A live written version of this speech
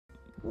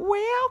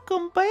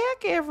Welcome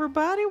back,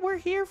 everybody. We're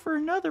here for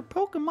another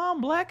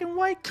Pokemon Black and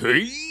White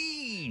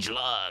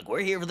Cagelocke.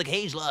 We're here for the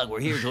Cagelocke. We're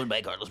here joined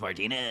by Carlos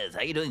Martinez.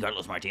 How you doing,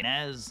 Carlos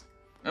Martinez?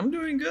 I'm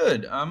doing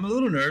good. I'm a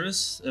little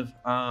nervous, if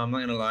I'm not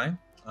gonna lie.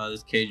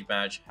 This cage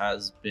match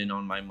has been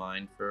on my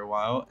mind for a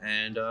while,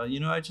 and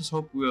I just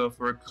hope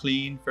for a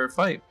clean, fair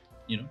fight.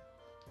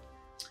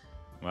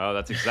 Well,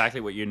 that's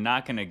exactly what you're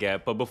not going to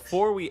get. But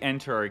before we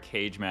enter our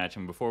cage match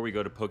and before we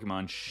go to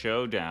Pokemon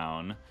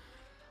Showdown,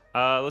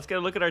 let's get a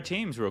look at our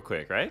teams real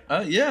quick, right?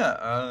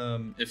 Yeah.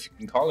 If you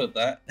can call it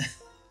that.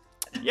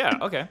 Yeah,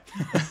 okay.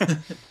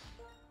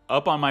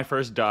 Up on my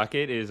first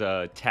docket is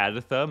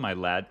Tadatha,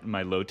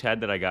 my low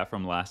tad that I got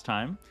from last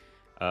time.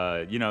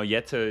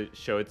 Yet to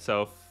show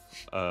itself,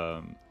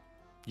 but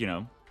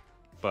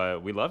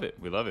we love it.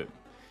 We love it.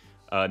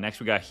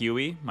 Next, we got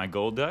Huey, my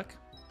Golduck.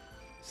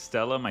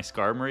 Stella, my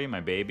Skarmory, my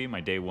baby, my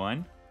day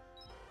one.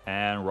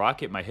 And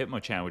Rocket, my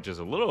Hitmonchan, which is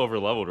a little over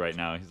leveled right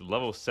now. He's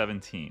level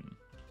 17.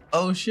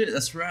 Oh shit,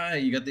 that's right.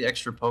 You got the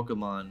extra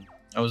Pokemon.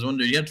 I was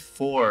wondering, you had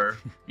 4.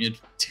 You had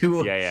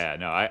 2. Yeah.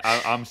 No,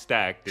 I'm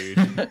stacked, dude.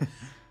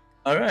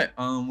 All right.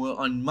 Well,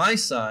 on my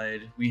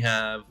side, we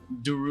have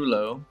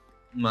Derulo,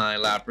 my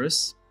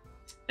Lapras,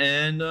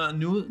 and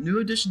new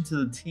addition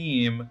to the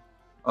team,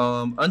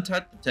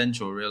 untapped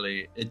potential.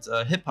 Really, it's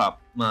Hip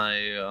Hop, my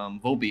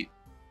Volbeat.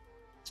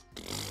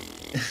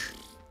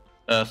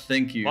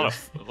 Thank you.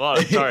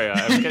 Sorry,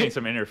 I'm getting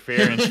some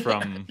interference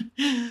from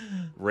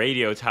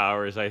radio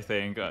towers, I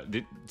think.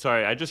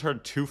 Sorry, I just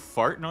heard 2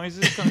 fart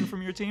noises coming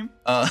from your team.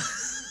 That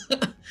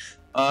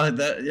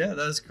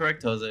is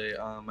correct, Jose.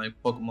 My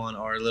Pokemon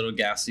are a little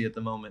gassy at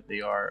the moment.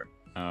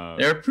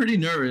 They're pretty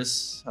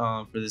nervous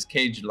for this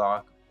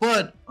Cagelocke,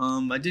 but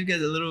I did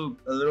get a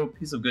little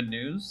piece of good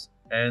news,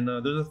 and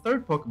there's a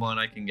third Pokemon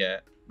I can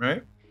get,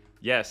 right?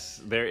 Yes,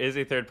 there is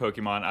a third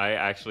Pokemon. I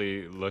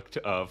actually looked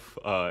up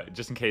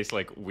just in case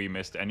we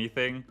missed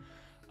anything.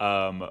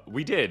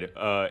 We did.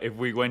 If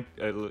we go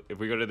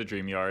to the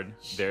Dream Yard,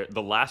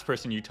 the last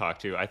person you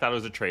talked to, I thought it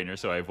was a trainer,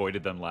 so I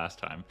avoided them last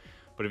time.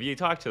 But if you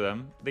talk to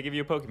them, they give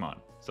you a Pokemon.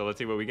 So let's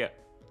see what we get.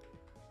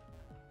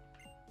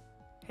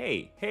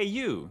 Hey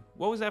you!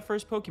 What was that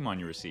first Pokemon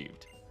you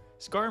received?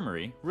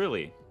 Skarmory?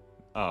 Really?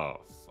 Oh,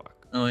 fuck.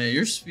 Oh yeah,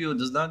 your spiel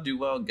does not do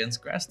well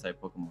against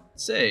grass-type Pokemon.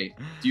 Say,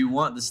 do you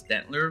want the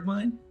Stantler of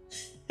mine?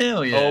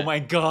 Hell yeah! Oh my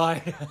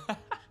god!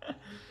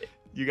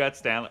 You got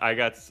Stantler. I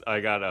got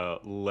a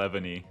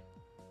Levany.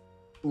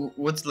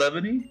 What's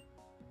Levany?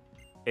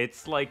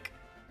 It's like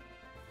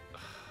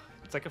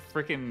a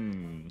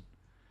freaking.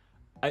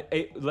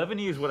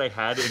 Levany is what I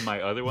had in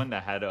my other one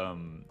that had Oh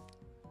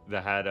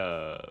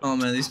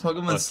man, these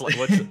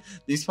Pokemon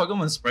these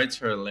Pokemon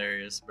sprites are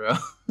hilarious, bro.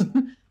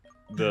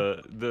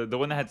 The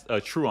one that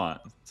had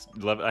Truant.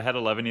 I had a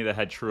Levany that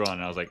had Truant,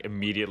 and I was like,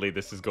 immediately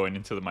this is going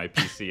into my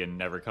PC and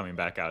never coming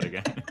back out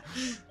again.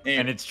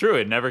 And it's true,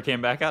 it never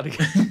came back out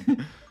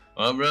again.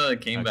 Well, bro,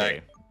 it came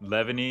back.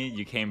 Levany,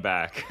 you came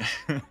back.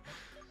 You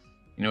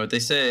know what they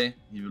say?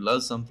 You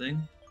love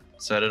something,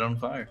 set it on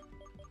fire.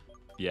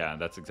 Yeah,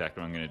 that's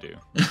exactly what I'm gonna do.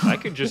 I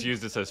could just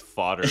use this as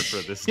fodder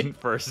for this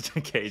first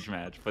cage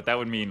match, but that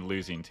would mean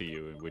losing to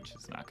you, which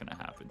is not gonna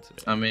happen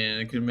today. I mean,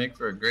 it could make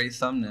for a great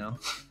thumbnail.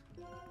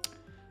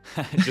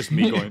 Just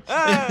me going,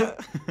 ah!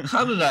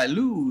 How did I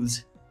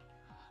lose?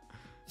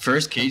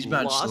 First cage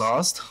match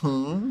lost?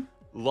 Huh?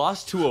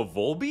 Lost to a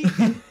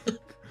Volbeat?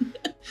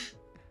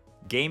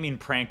 Gaming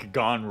prank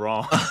gone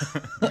wrong.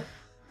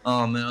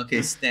 Oh man, okay,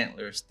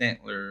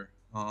 Stantler.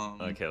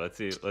 Okay, let's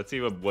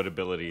see what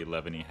ability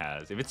Levany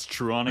has. If it's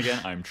Truon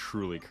again, I'm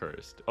truly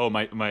cursed. Oh,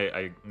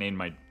 I named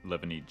my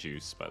Levany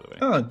Juice, by the way.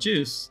 Oh,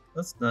 Juice.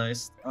 That's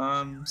nice.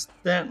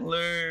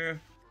 Stantler.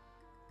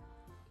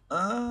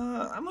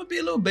 I'm gonna be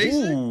a little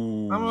basic.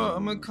 I'm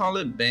gonna call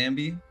it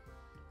Bambi.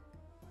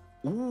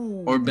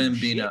 Ooh. Or Bambina.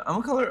 Shit.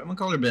 I'm gonna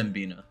call her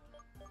Bambina.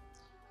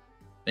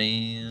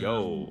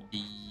 Yo.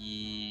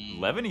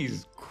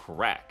 Levany's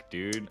cracked,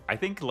 dude. I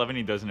think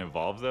Levany doesn't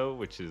evolve though,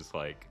 which is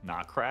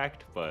not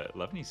cracked, but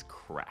Levany's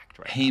cracked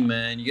right now. Hey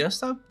man, you gotta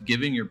stop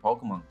giving your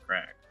Pokemon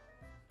crack.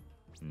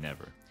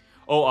 Never.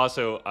 Oh,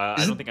 also,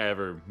 I don't think I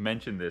ever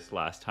mentioned this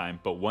last time,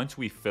 but once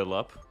we fill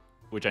up,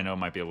 which I know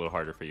might be a little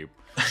harder for you,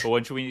 but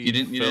once we you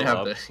didn't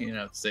have to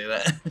say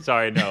that.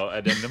 Sorry, no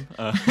addendum.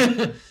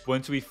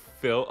 Once we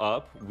fill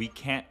up, we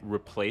can't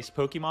replace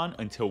Pokemon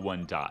until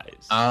one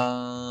dies.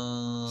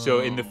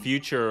 So in the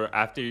future,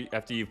 after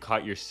you've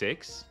caught your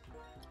 6,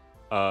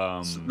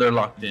 so they're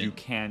locked in. You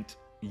can't.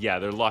 Yeah,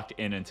 they're locked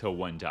in until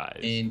one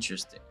dies.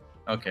 Interesting.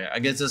 Okay, I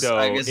guess this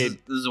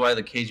is why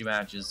the cage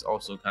match is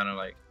also kind of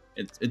like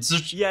it's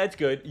just... Yeah, it's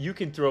good. You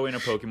can throw in a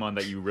Pokemon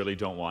that you really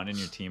don't want in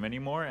your team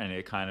anymore, and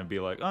it kind of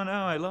be like, oh no,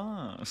 I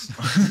lost.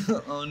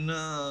 Oh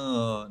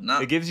no.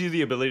 It gives you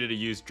the ability to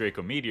use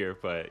Draco Meteor,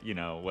 but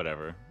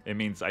whatever. It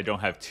means I don't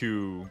have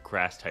 2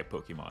 grass type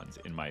Pokemons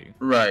in my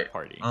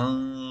party.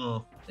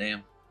 Oh,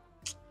 damn.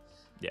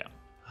 Yeah.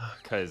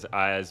 Because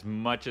as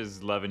much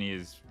as Levany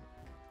is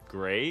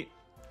great,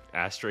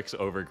 asterisk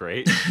over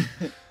great,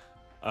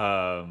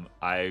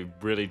 I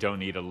really don't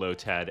need a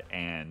Lotad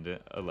and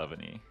a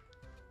Levany.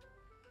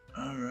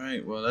 All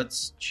right. Well,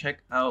 let's check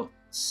out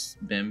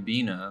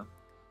Bambina.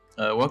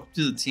 Welcome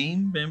to the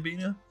team,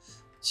 Bambina.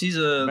 She's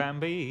a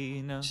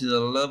Bambina. She's a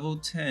level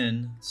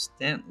 10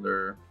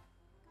 Stantler.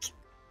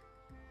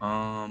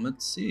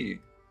 Let's see.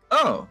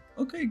 Oh,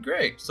 okay,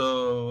 great.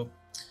 So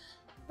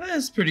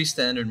that's pretty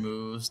standard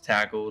moves.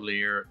 Tackle,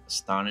 Leer,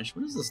 Astonish.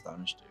 What does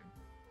Astonish do?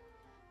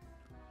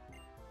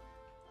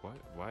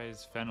 Why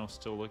is Fennel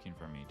still looking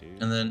for me,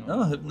 dude? And then I don't know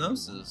what you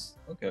Hypnosis.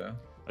 Okay.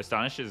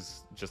 Astonish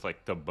is just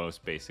like the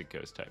most basic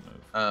ghost type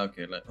move.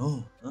 Okay, like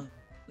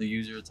the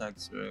user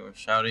attacks or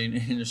shouting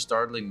in a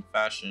startling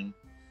fashion.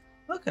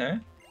 Okay.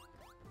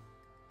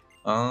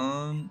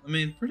 I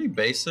mean, pretty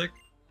basic.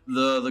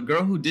 The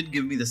girl who did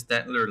give me the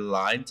Stantler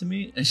lied to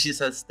me, and she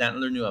said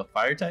Stantler knew a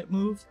fire type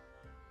move.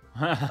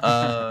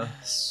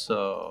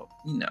 So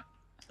you know,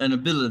 an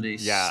ability,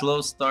 Yeah.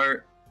 slow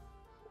start.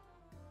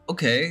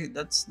 Okay,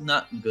 that's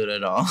not good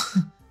at all.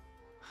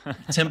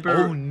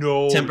 Oh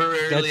no!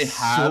 Temporarily that's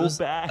halves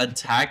so bad.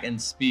 attack and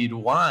speed.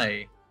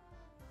 Why?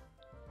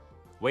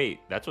 Wait,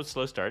 that's what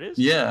slow start is?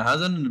 Yeah,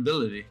 how's that an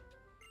ability?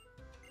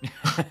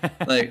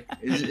 Like,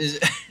 is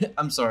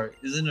I'm sorry,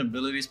 is an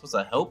ability supposed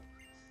to help?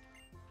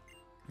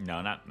 No,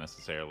 not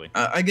necessarily.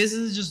 I guess this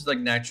is just like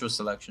natural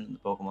selection in the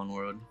Pokemon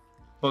world.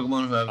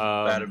 Pokemon who have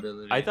bad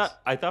abilities.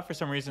 I thought for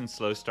some reason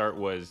slow start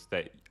was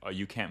that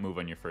you can't move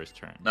on your first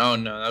turn. No,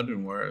 that would have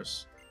been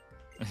worse.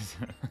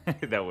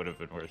 That would have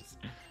been worse.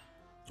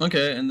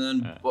 Okay, and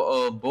then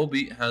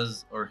Volbeat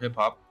has, or Hip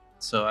Hop.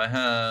 So I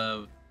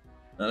have,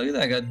 look at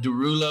that, I got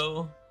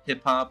Derulo,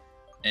 Hip Hop,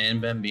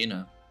 and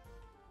Bambina.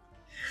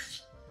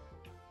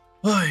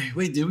 Oh,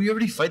 wait, did we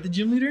already fight the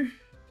gym leader?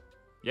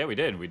 Yeah, we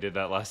did. We did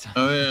that last time.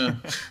 Oh, yeah.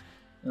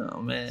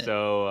 Oh, man.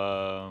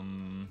 So,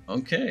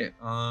 okay.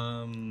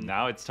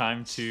 now it's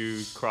time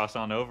to cross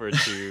on over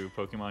to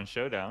Pokemon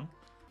Showdown.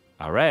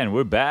 All right, and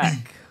we're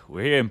back.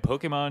 We're here in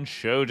Pokemon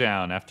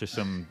Showdown. After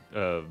some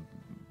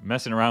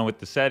messing around with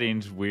the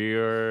settings,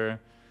 we're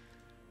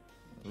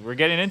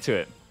getting into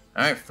it.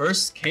 All right,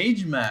 first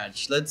cage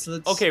match. Let's.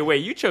 Okay,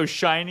 wait. You chose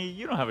shiny.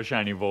 You don't have a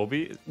shiny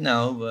Volbeat.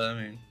 No, but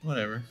I mean,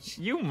 whatever.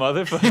 You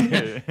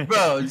motherfucker.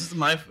 Bro, it's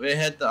just it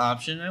had the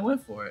option. I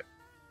went for it.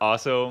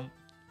 Also,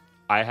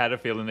 I had a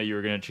feeling that you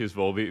were gonna choose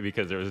Volbeat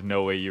because there was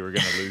no way you were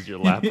gonna lose your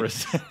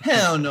Lapras.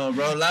 Hell no,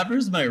 bro.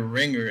 Lapras my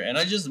ringer, and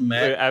I just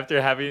met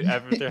after having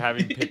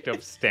picked up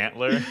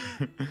Stantler.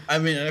 I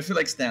mean, I feel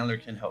like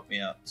Stantler can help me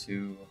out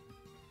too.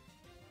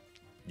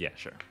 Yeah,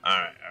 sure. All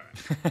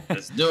right.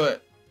 Let's do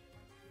it.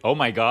 Oh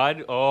my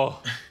God!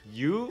 Oh,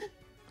 you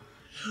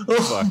Oh,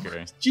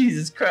 fucker!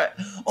 Jesus Christ!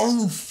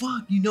 Oh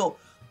fuck!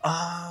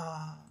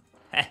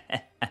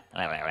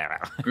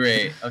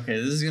 Great. Okay,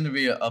 this is gonna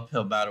be an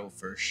uphill battle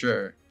for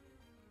sure.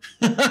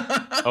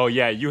 Oh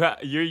yeah,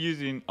 you're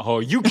using. Oh,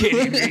 you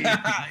kidding me?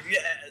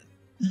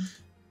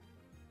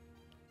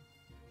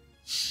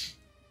 Yes.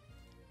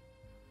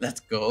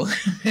 Let's go.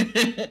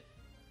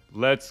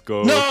 Let's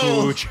go, No!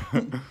 Cooch.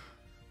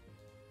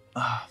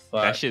 Ah,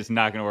 fuck. That shit's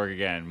not gonna work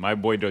again. My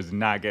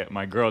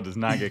girl does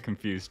not get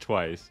confused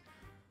twice.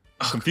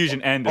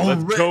 Confusion ended.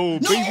 Let's go, No!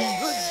 baby.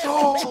 Let's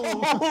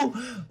go.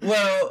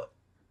 Well.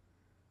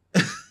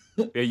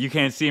 Yeah, you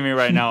can't see me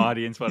right now,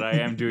 audience, but I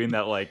am doing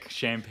that like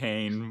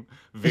champagne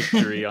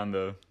victory on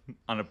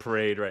a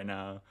parade right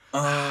now.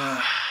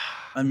 I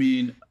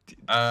mean,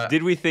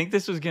 did we think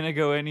this was gonna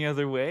go any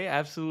other way?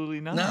 Absolutely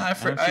not. no,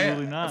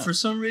 Absolutely not. For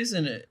some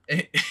reason,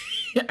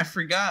 I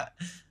forgot.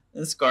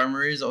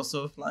 Skarmory is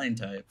also a flying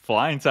type.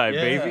 Flying type,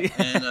 Yeah, baby.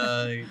 And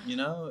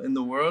in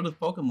the world of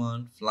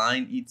Pokemon,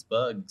 flying eats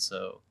bugs.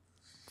 So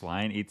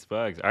Flying eats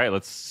bugs. All right,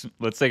 let's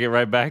take it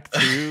right back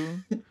to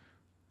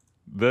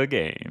the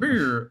game.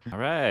 All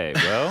right,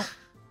 well,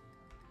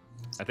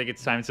 I think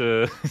it's time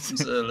to.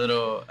 it's a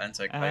little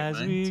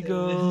anticlimactic. As we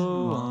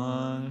go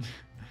on,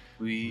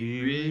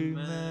 we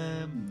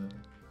remember.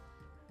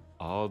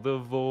 all the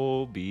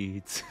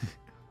Volbeats.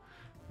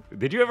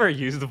 Did you ever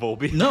use the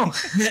Volbeat? No,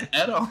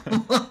 at all.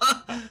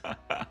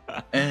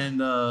 And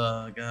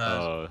gosh,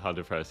 Oh, how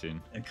depressing.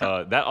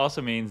 That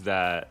also means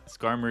that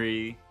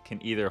Skarmory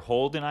can either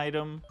hold an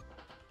item,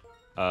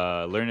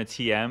 learn a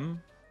TM,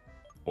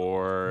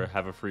 or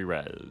have a free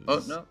res.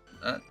 oh no,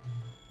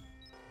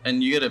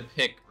 and you get to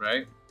pick,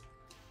 right?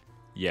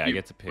 Yeah, I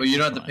get to pick. Well, you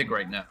don't have to one. pick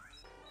right now.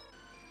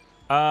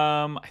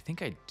 I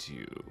think I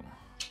do.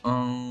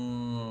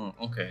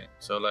 Okay.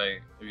 So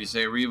like, if you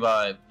say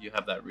revive, you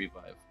have that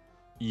revive.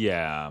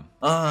 Yeah.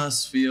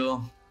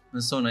 Sfeel,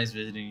 it's so nice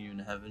visiting you in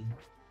heaven.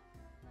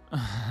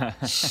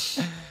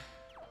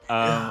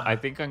 I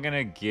think I'm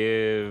gonna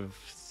give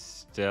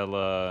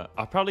Stella.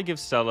 I'll probably give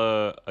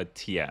Stella a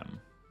TM.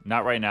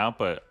 Not right now,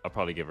 but I'll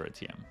probably give her a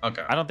TM.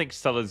 Okay. I don't think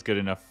Stella's good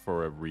enough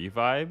for a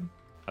revive.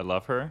 I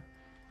love her.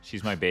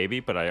 She's my baby,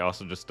 but I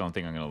also just don't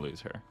think I'm gonna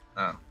lose her.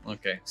 Oh,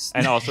 okay.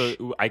 And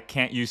also, I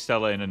can't use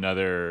Stella in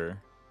another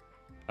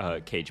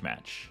cage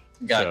match.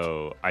 Gotcha.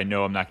 So I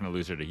know I'm not gonna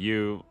lose her to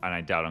you, and I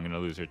doubt I'm gonna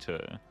lose her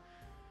to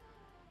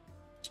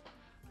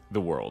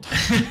the world.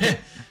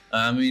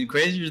 I mean,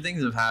 crazier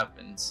things have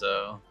happened,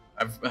 so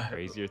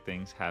Crazier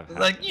things have happened.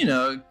 like, you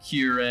know,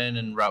 Kieran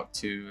and Route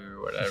 2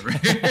 or whatever.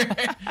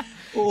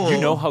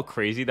 You know how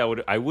crazy that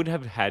would. I would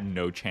have had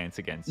no chance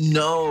against you.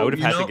 No, I would have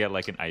you had know, to get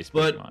like an ice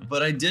Pokemon.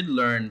 But I did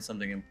learn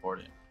something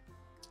important.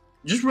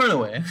 Just run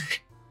away.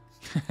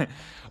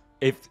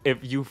 if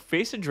you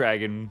face a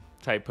dragon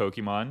type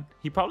Pokemon,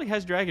 he probably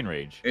has Dragon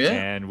Rage, Yeah.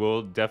 and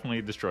will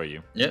definitely destroy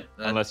you. Yep.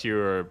 Unless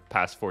you're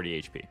past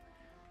 40 HP.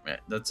 Yeah,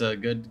 that's a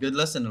good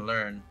lesson to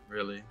learn,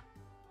 really.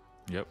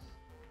 Yep.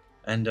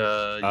 And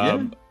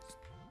yeah.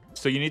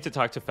 So you need to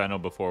talk to Fennel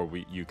before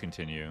you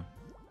continue.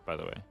 By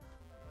the way.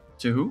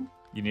 To who?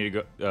 You need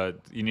to go.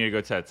 You need to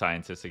go to that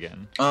scientist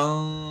again.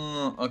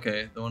 Oh,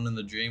 okay. The one in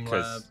the dream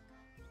lab.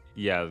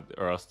 Yeah,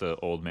 or else the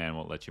old man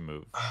won't let you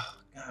move. Oh,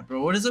 God,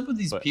 bro, what is up with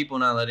these people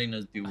not letting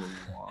us do what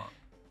we want?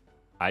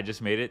 I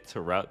just made it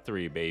to Route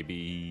 3,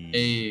 baby.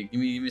 Hey,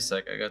 give me a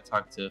sec. I gotta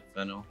talk to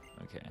Fennel.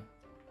 Okay.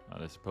 Oh,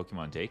 there's a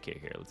Pokemon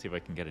daycare here. Let's see if I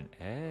can get an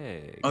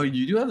egg. Oh,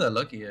 you do have that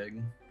lucky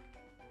egg.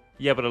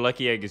 Yeah, but a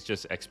lucky egg is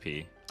just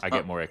XP. I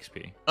get more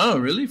XP. Oh,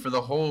 really? For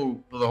the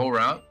whole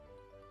route?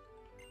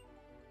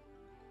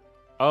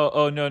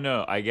 Oh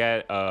no. I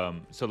get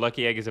so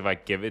lucky egg is if I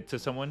give it to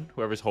someone,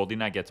 whoever's holding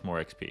that gets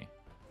more XP.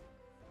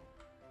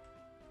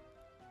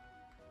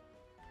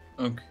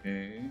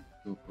 Okay.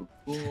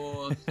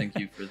 Cool. Thank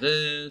you for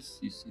this.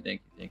 You see,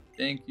 thank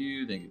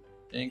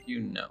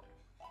you. No.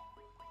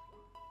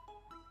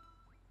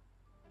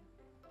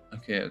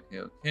 Okay.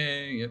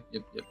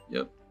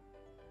 Yep.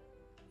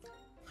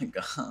 My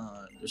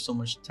God, there's so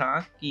much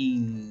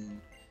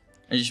talking.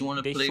 I just want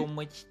to play. There's so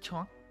much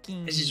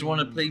talking. I just want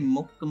to play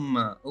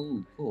Pokemon.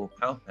 Oh, cool.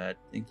 Palpad.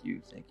 Thank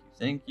you.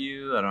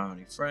 I don't have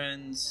any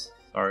friends.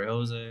 Sorry,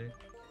 Jose.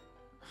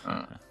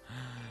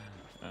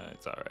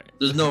 It's all right.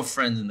 There's no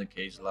friends in the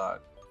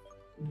Cagelocke.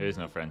 There's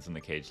no friends in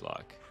the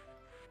Cagelocke.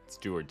 It's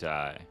do or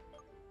die.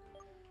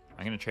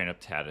 I'm gonna train up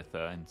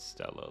Tabitha and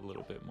Stella a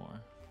little bit more.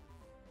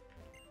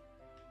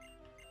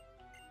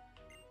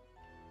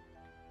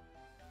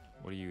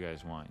 What do you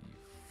guys want, you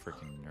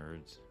freaking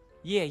nerds?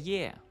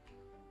 Yeah.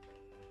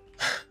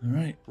 All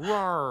right.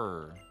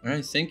 Roar. All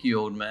right. Thank you,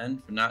 old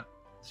man, for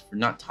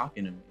not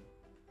talking to me.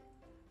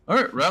 All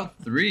right, Route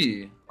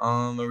 3.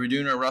 Are we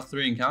doing our Route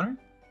 3 encounter?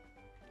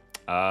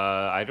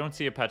 I don't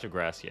see a patch of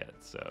grass yet,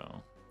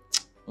 so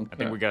Okay. I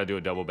think we gotta do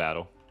a double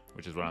battle,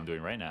 which is what I'm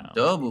doing right now.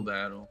 Double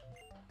battle.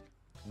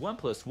 1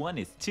 + 1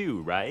 is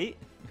 2, right?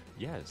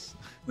 Yes.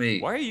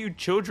 Wait. Why are you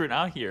children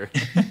out here?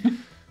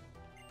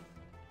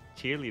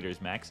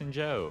 Cheerleaders, Max and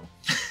Joe.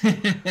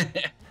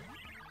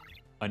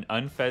 An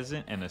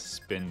Unpheasant and a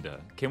Spinda.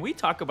 Can we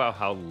talk about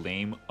how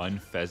lame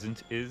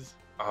Unpheasant is?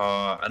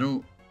 I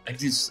don't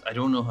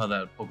know how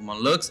that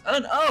Pokemon looks.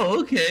 Oh,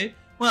 okay.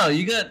 Wow,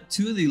 you got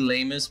 2 of the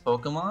lamest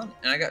Pokemon,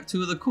 and I got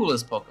 2 of the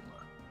coolest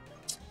Pokemon.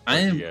 I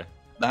am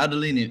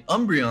battling an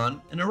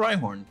Umbreon and a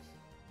Rhyhorn.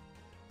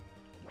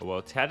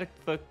 Well,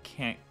 Tabitha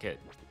can't get...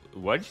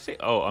 What did you say?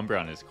 Oh,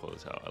 Umbreon is cool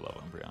as hell. I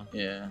love Umbreon.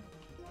 Yeah.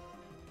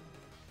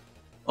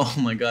 Oh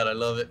my God, I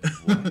love it.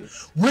 What?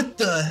 What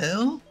the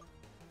hell?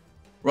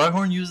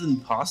 Rhyhorn used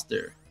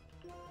Imposter.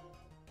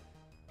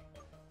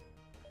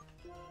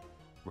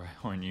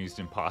 Rhyhorn used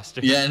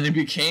Imposter? Yeah, and it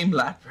became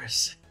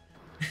Lapras.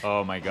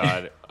 Oh my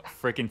God.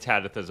 Freaking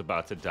Tabitha's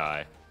about to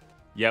die.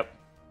 Yep.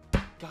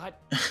 God.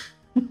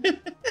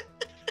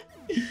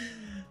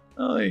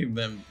 Oh,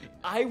 man.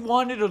 I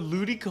wanted a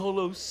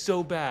Ludicolo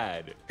so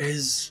bad.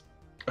 Is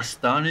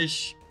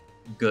Astonish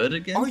good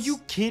against? Are you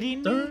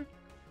kidding me? Dark?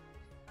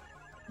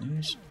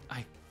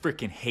 I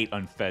freaking hate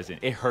Unpheasant.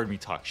 It heard me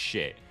talk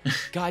shit.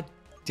 God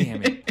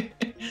damn it.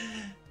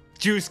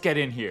 Juice, get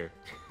in here.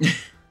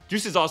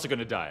 Juice is also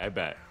gonna die, I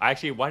bet.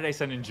 Actually, why did I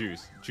send in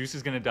Juice? Juice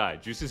is gonna die.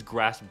 Juice is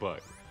grass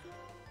bug.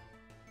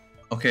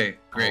 Okay,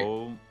 great.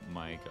 Oh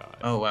my God.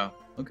 Oh wow.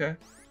 Okay.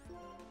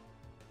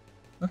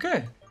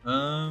 Okay.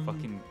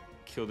 Fucking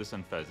kill this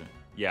Unpheasant.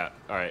 Yeah,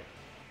 alright.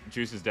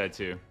 Juice is dead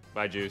too.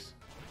 Bye, Juice.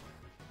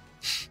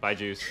 Bye,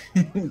 Juice.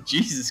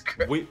 Jesus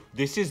Christ. Wait,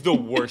 this is the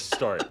worst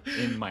start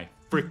in my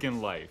freaking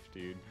life,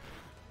 dude.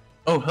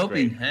 Oh,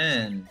 helping Great.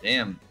 hand.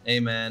 Damn. Hey,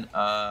 man.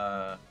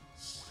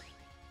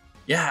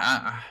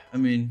 Yeah. I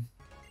mean.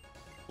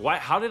 Why?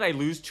 How did I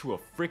lose to a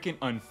freaking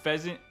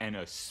Unpheasant and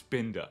a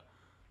Spinda?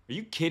 Are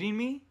you kidding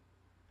me?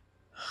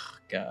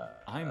 God.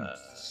 I'm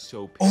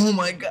so pissed. Oh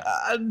my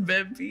God,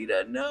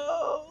 Vampita,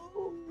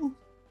 no.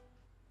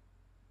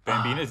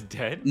 Bambina's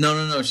dead?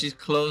 No. She's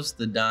close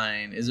to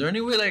dying. Is there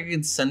any way like I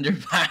can send her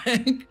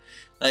back?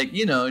 Like,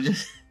 you know,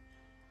 just.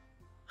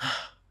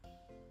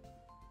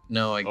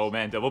 No, I. Oh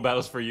man, double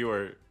battles for you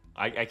or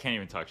I can't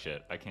even talk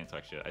shit. I can't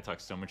talk shit. I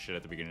talked so much shit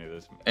at the beginning of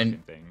this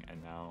fucking thing,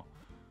 and now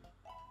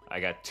I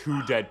got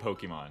 2 dead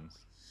Pokemons.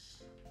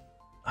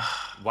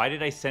 Why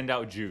did I send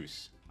out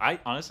Juice? I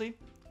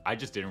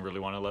just didn't really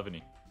want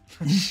 11-y.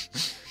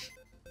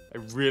 I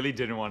really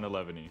didn't want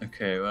 11-y.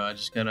 Okay, well, I'm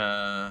just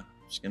gonna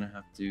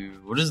have to.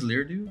 What does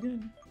Leer do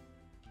again?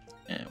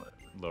 Yeah, whatever.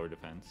 Lower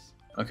defense.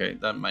 Okay,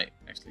 that might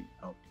actually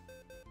help.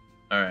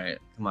 All right,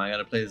 come on, I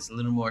gotta play this a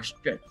little more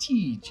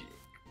strategic.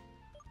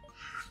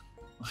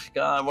 my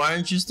God, why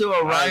aren't you still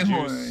a Hi,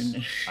 Rhyhorn?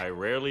 Juice. I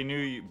barely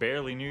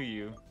knew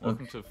you.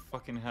 Welcome to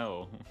fucking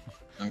hell.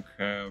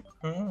 Okay.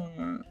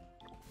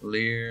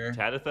 Leer.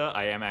 Tadatha,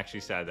 I am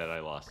actually sad that I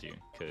lost you,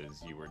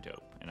 because you were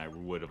dope, and I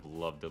would have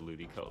loved a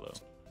Ludicolo.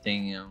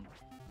 Damn.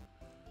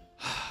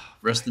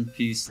 Rest in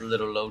peace,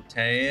 little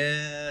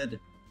Lotad.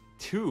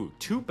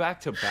 Two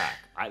back to back.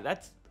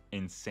 That's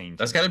insane.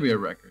 That's got to be a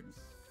record.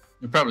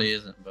 It probably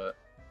isn't, but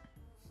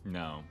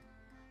No,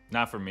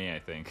 not for me. I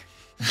think.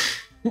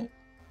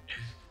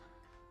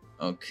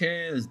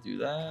 okay, let's do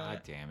that.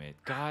 God damn it.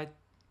 God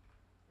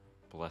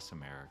bless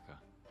America.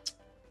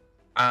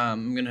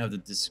 I'm gonna have to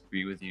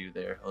disagree with you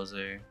there,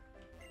 Jose.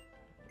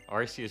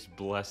 Arceus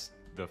bless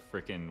the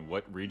freaking.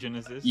 What region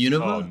is this?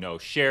 Unova? Oh no,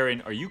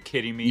 Sharon, are you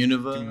kidding me?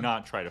 Unova? Do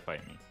not try to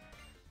fight me.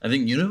 I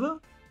think Unova?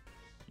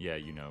 Yeah,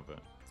 Unova.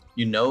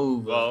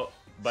 Unova. Well,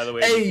 by the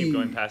way, if you keep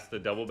going past the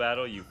double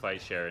battle, you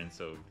fight Sharon,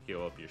 so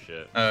heal up your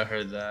shit. I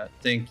heard that.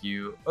 Thank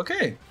you.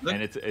 Okay. Look.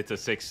 And it's a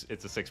six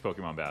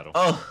Pokemon battle.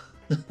 Oh,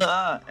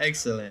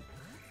 excellent.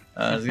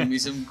 There's gonna be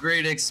some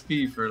great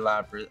XP for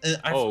Lapras.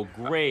 Oh,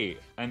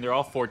 great! And they're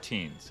all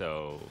 14,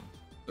 so.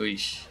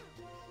 Oish.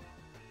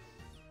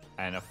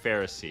 And a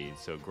Ferroseed,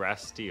 so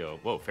Grass Steel.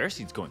 Whoa,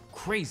 Ferroseed's going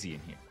crazy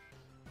in here.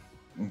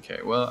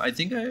 Okay. Well, I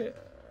think I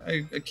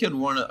killed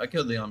one. I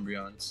killed the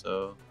Umbreon,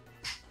 so.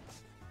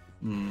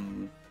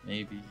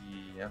 Maybe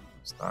yeah.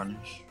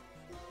 Astonish.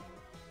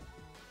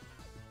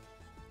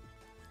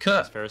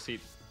 Cut. Ferroseed.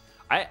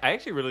 I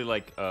actually really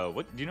like.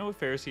 What do you know what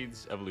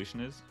Ferroseed's evolution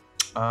is?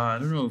 I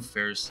don't know who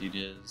Ferroseed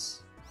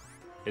is.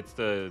 It's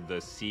the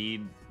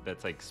seed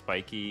that's like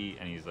spiky,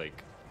 and he's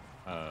like,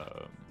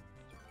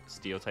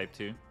 Steel type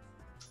 2.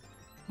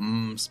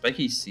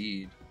 Spiky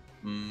Seed.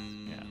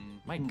 Yeah.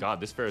 My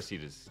God, this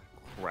Ferroseed is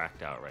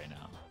cracked out right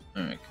now.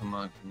 All right, come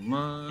on.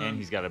 And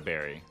he's got a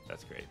berry.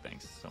 That's great.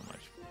 Thanks so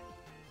much.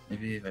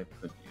 Maybe if I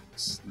put you to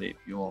sleep,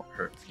 you won't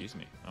hurt. Excuse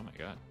me. Oh my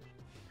God.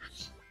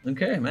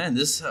 Okay, man.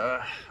 This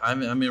I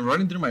mean,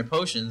 running through my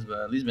potions,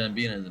 but at least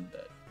Bambina is in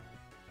bed.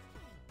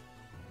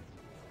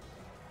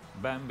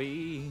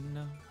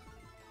 Bambino.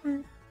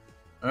 All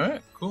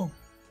right, cool.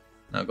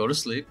 Now go to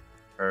sleep.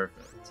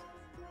 Perfect.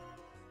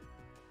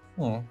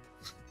 Oh.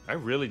 I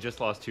really just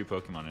lost 2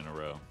 Pokemon in a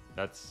row.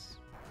 That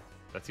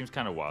seems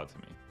kind of wild to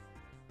me.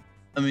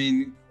 I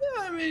mean,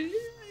 you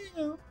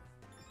know.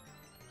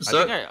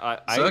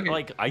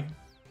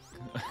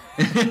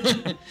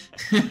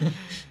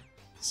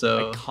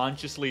 So I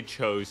consciously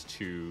chose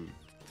to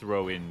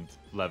throw in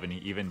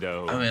Levany, even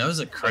though I mean, that was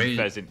a crazy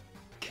Pheasant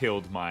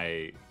killed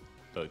my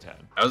Lotad.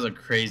 That was a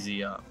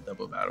crazy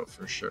double battle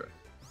for sure.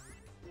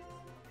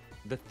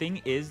 The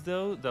thing is,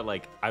 though, that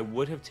like I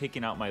would have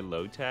taken out my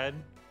Lotad,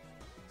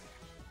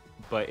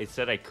 but it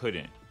said I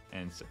couldn't.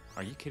 And so,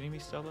 are you kidding me,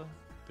 Stella?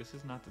 This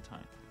is not the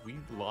time. We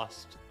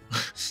lost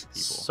people.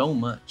 So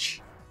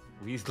much.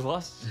 We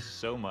lost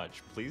so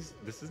much. Please,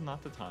 this is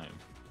not the time.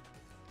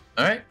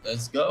 All right,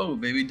 let's go,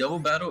 baby. Double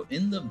battle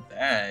in the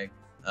bag.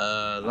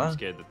 I'm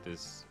scared that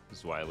this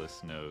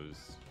Zweilous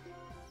knows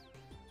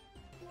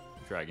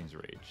Dragon's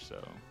Rage,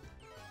 so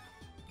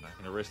I'm not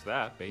gonna risk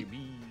that,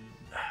 baby.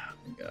 Oh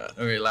my God.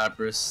 Okay,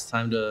 Lapras,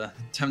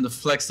 time to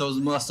flex those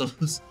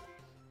muscles.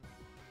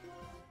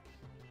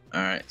 All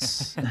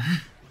right.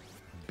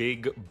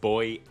 Big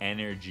boy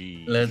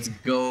energy. Let's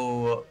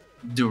go,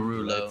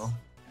 Derulo.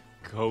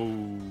 Go.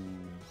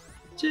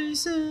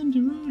 Jason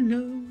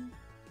Derulo.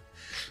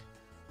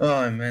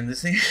 Oh man,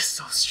 this thing is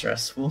so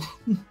stressful,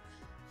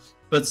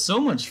 but so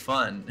much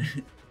fun.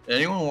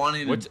 Anyone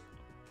wanting to?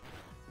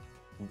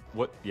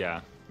 What?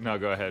 Yeah. No,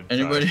 go ahead.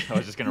 Anybody? Sorry. I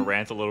was just gonna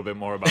rant a little bit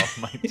more about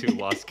my 2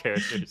 lost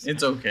characters.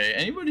 It's okay.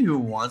 Anybody who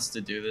wants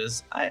to do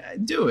this, I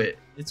do it.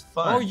 It's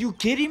fun. Oh, you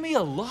kidding me? A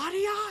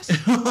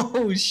Latias?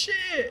 Oh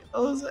shit,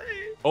 Jose.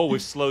 Oh,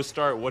 with slow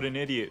start, what an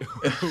idiot.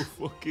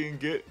 Fucking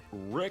get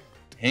wrecked.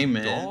 Hey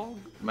man, dog.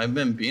 My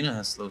Bambina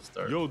has slow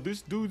start. Yo,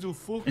 this dude's a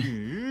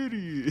fucking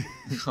idiot.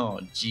 Oh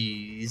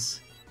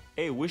jeez.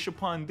 Hey, wish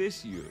upon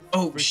this year.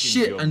 Oh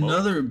shit,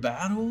 another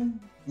battle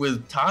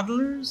with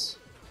toddlers?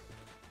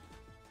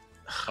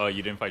 Oh,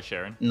 you didn't fight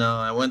Sharon? No,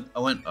 I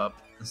went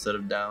up instead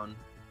of down.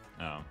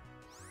 Oh.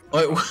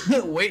 Wait,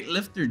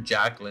 weightlifter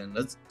Jacqueline.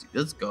 Let's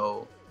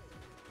go.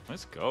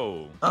 Let's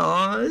go.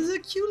 Oh, it's a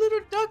cute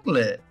little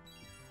ducklet.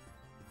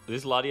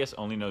 This Latias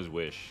only knows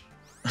wish.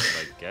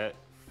 Like, get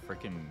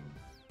freaking.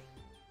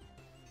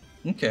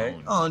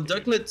 Okay. Oh,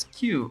 ducklet's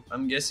cute.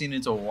 I'm guessing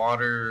it's a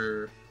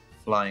water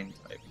flying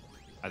type.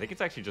 I think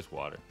it's actually just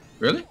water.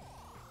 Really?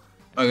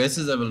 Oh, I guess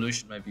his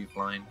evolution might be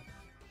flying.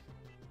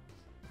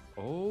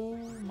 Oh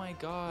my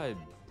God,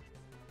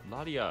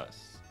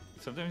 Latias.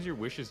 Sometimes your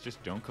wishes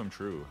just don't come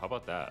true. How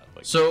about that?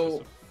 Like,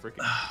 so,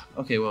 freaking...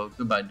 okay, well,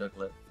 goodbye,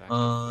 Ducklet.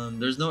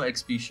 There's no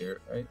XP share,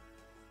 right?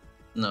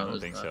 No, I don't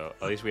think so.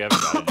 At least we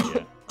haven't gotten it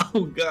yet.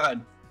 Oh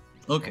God.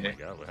 Okay. Oh my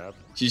God, what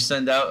happened? Did you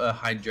send out a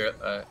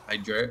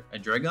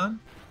Hydreigon?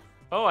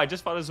 Oh, I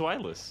just fought a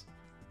Zweilous.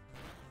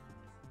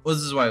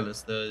 What's this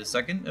wireless? The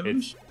second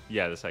evolution?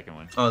 Yeah, the second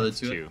one. Oh, the it's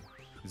two. 2.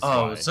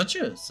 Oh, such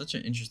an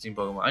interesting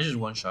Pokemon. I just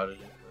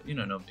one-shotted it, but you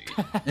know, no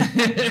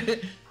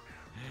biggie.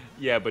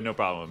 Yeah, but no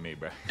problem with me,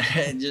 bro.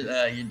 Just,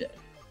 you're dead.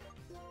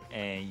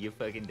 And you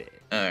fucking dead.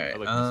 Alright, Oh,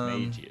 look,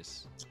 this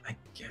Magius. I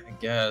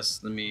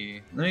guess let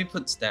me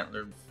put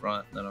Stantler in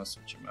front, then I'll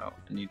switch him out.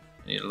 I need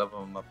to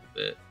level him up a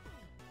bit.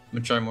 I'm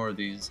gonna try more of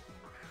these.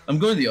 I'm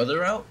going the other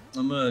route.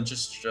 I'm gonna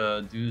just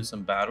do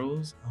some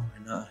battles. Oh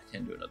no, I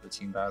can't do another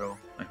team battle.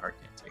 My heart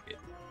can't take it.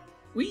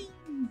 Whee!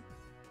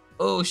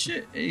 Oh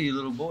shit! Hey,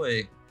 little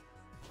boy.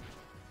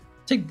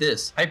 Take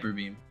this hyper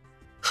beam.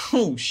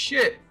 Oh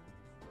shit!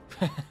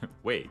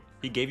 Wait,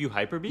 he gave you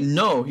hyper beam?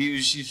 No, he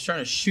was trying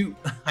to shoot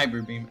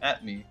hyper beam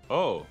at me.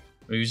 Oh.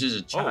 But he was just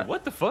a chat. Oh,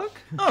 what the fuck?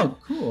 Oh,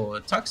 cool.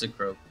 A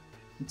Toxicroak.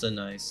 It's a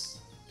nice.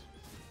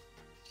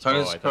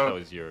 Oh, I thought that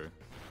was your.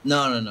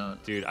 No.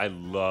 Dude, I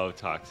love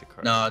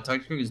Toxicroak. No,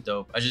 Toxicroak is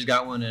dope. I just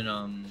got one in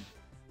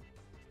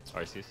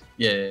Arceus?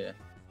 Yeah.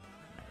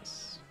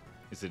 Nice.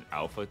 Is it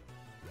alpha?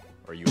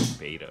 Or are you a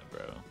beta,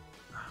 bro?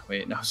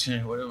 Wait, no.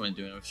 What am I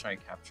doing? I was trying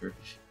to capture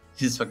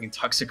his fucking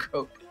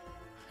Toxicroak.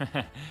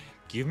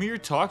 Give me your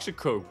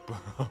Toxicroak,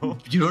 bro.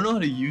 You don't know how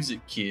to use it,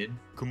 kid.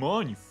 Come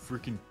on, you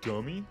freaking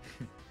dummy.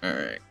 All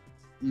right.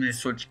 Let me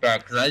switch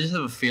back because I just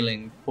have a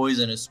feeling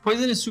poison is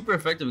super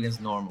effective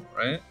against normal,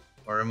 right?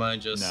 Or am I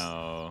just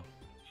No,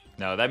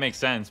 that makes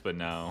sense, but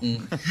no.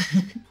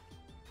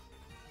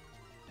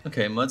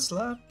 Okay, Mud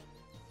Slap.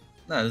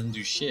 Nah, it doesn't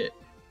do shit.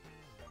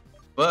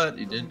 But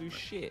it did do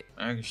shit.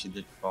 I actually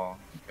did fall.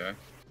 Okay.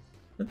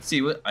 Let's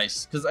see what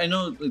ice, because I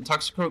know the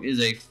Toxicroak is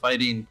a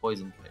fighting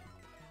poison type.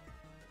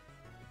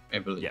 I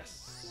believe.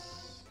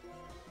 Yes.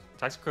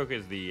 Toxicroak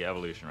is the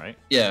evolution, right?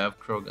 Yeah, of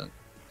Krogunk.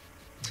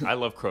 I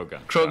love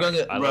Krogunk.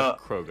 Krogunk, I bro, love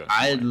Krogunk.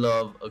 I would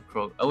love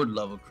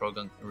a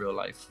Krogunk in real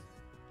life.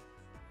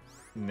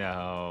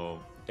 No.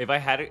 If I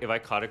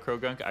caught a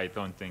Krogunk, I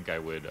don't think I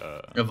would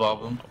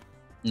Evolve him?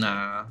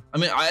 Nah. I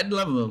mean, I'd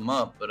level him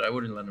up, but I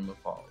wouldn't let him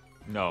evolve.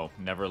 No,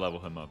 never level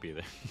him up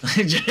either.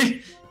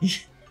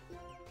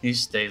 He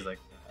stays like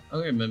that.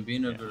 Okay,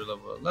 Bambino go to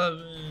level 11.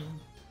 Okay,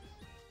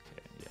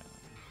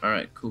 yeah.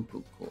 Alright, cool.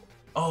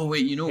 Oh,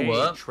 wait, you know Hey,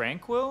 what?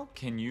 Tranquil,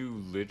 can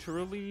you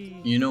literally...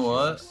 You know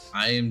what? just-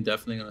 I am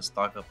definitely going to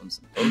stock up on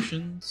some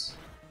potions.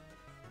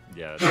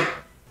 Yeah.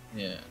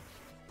 Yeah.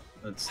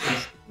 Let's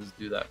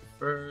do that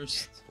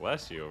first.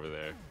 Bless you over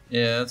there.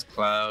 Yeah, that's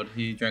Cloud.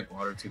 He drank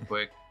water too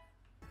quick.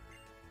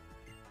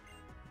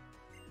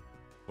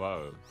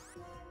 Wow.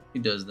 He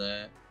does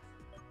that.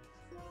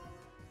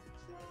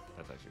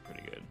 That's actually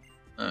pretty good.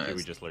 Alright. Okay,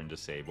 we just learned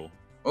Disable.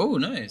 Oh,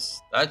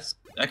 nice. That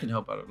can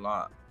help out a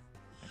lot.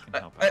 That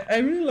can help out. I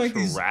really like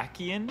these.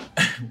 Terrakion?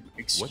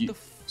 What the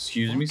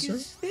Excuse me, fuck sir?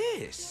 is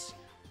this?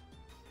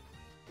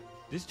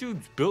 This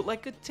dude's built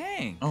like a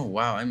tank. Oh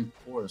wow, I'm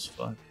poor as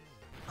fuck.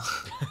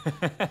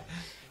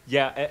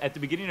 Yeah, at the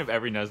beginning of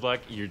every Nuzlocke,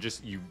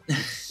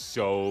 it's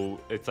so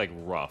it's like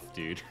rough,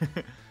 dude.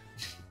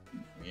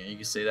 Yeah, you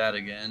can say that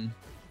again.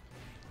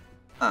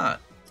 Ah,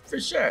 for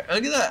sure.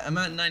 Look at that. I'm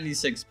at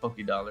 96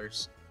 Poké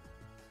Dollars.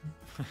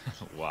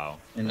 Wow.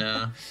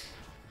 And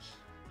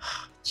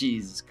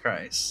Jesus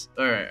Christ.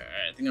 Alright,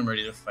 I think I'm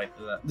ready to fight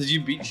for that. Did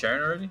you beat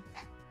Sharon already?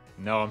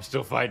 No, I'm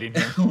still fighting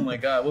him. Oh my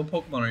god, what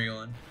Pokemon are you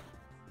on?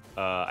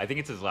 I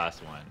think it's his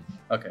last one.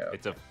 Okay.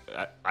 It's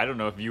I don't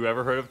know if you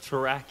ever heard of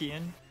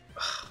Terrakion.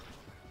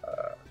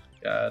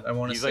 God, I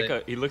want to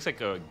say. He looks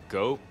like a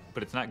goat,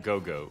 but it's not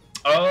goat.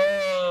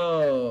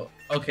 Oh,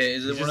 okay.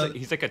 Is it one of?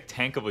 He's like a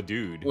tank of a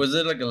dude. Was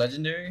it like a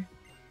legendary?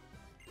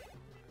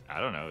 I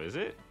don't know. Is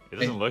it? It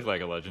doesn't look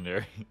like a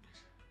legendary.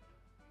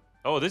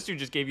 Oh, this dude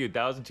just gave you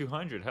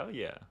 1,200. Hell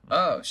yeah.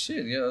 Oh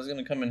shit! Yeah, that's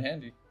gonna come in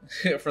handy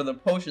for the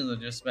potions I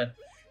just spent.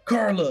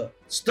 Carla,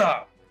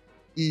 stop!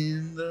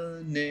 In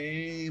the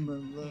name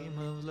of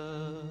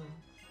love,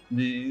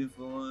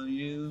 before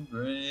you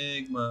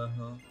break my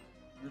heart.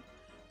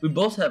 We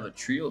both have a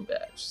trio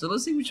badge, so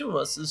let's see which of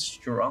us is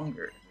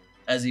stronger.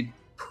 As he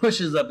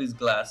pushes up his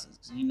glasses,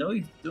 'cause you know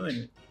he's doing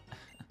it.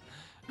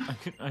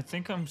 I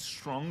think I'm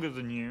stronger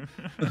than you.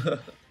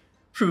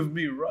 Prove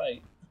me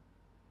right.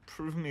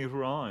 Prove me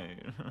right.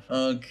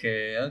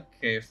 Okay,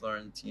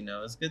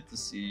 Florentino. It's good to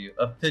see you.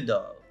 A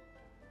Pidove.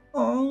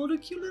 Oh, what a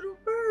cute little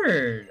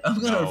bird. I'm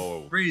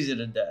gonna freeze it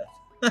to death.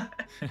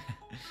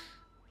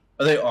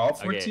 Are they all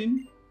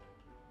 14?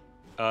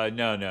 Okay.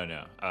 No.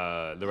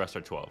 The rest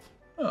are 12.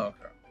 Oh,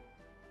 okay.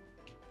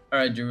 All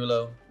right,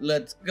 Derulo,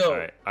 let's go. All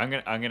right, I'm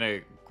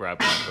gonna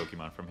grab my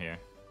Pokemon from here.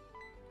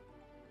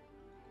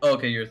 Oh,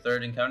 okay, your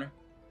third encounter?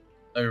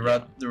 Or the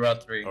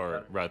Route 3 Or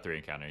encounter. Route 3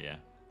 encounter, yeah.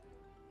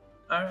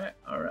 Alright.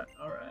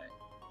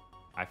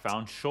 I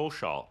found Shoal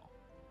Salt.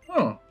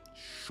 Oh.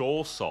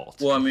 Shoal Salt.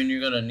 Well, I mean,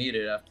 you're gonna need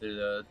it after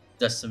the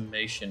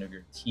decimation of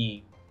your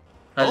team.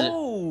 How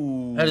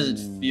does it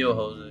feel,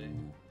 Jose?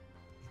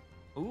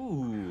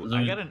 Ooh,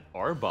 I got an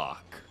Arbok.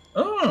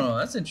 Oh,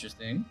 that's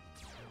interesting.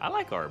 I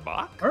like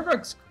Arbok.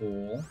 Arbok's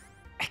cool.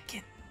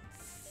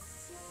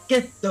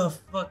 Get the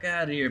fuck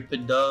out of here,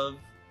 Pidove.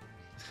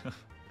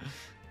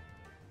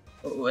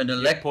 Oh, an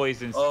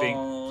Poison Sting.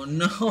 Oh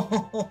no.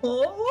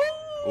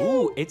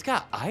 Ooh, it's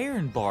got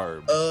Iron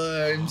Barb.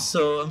 I'm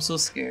so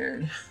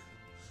scared.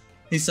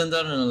 He sent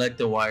out an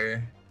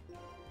Electivire.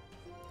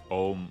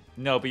 Oh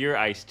no, but you're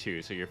ice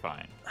too, so you're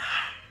fine.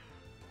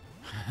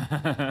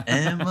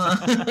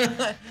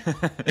 Emma.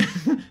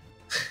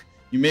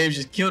 You may have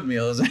just killed me,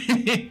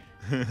 Jose.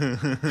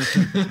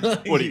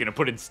 What are you gonna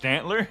put in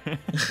Stantler?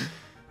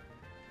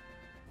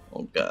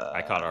 Oh god.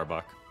 I caught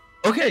Arbok.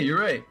 Okay, you're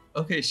right.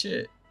 Okay,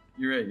 shit.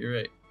 You're right. You're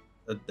right.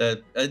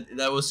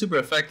 That was super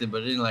effective,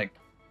 but it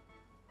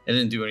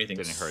didn't do anything.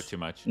 Didn't hurt too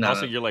much. No,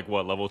 Also, no. you're like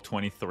what, level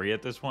 23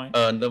 at this point?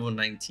 Level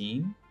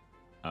 19,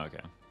 Okay.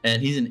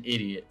 and he's an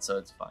idiot, so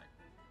it's fine.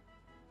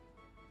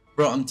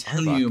 Bro, I'm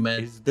telling Arbok you,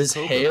 man, is the this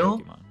Cobra hail,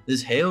 Pokemon.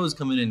 this hail is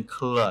coming in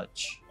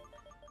clutch.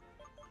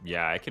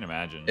 Yeah, I can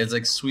imagine. It's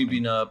like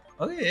sweeping up.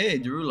 Okay, hey,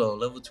 Derulo,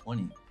 level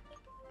 20.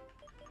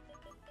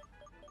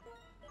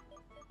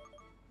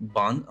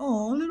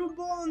 Little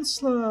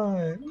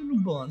Bonsly. Little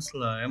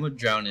Bonsly. I'm gonna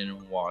drown it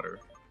in water.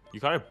 You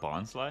caught a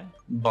Bonsly?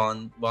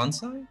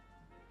 Bonsai?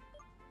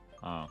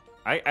 Oh.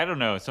 I don't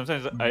know.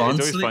 Sometimes it's always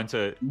Bonsley? fun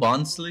to...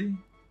 Bonsley?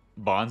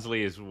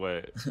 Bonsley is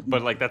what...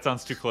 But like that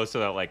sounds too close to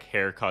that like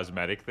hair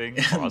cosmetic thing.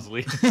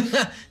 Bosley.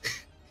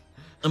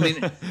 I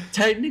mean,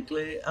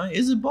 technically,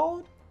 is it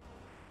bald?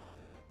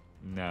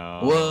 No.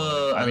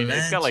 Whoa, I mean,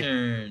 it's got like...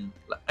 Lantern.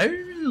 I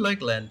really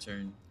like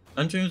Lantern.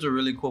 Lantern is a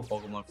really cool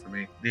Pokemon for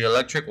me. The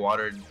electric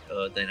water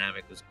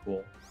dynamic is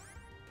cool.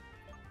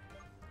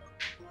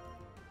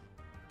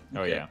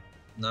 Oh Okay. yeah.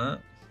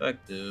 Not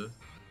effective.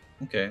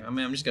 Okay, I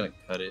mean, I'm just gonna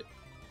cut it.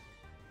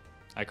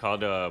 I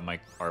called my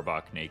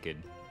Arbok naked.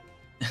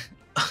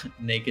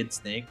 Naked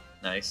snake.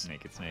 Nice.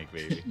 Naked snake,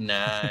 baby.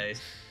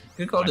 Nice.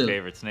 You could My call it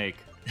favorite snake.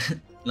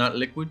 not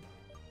liquid.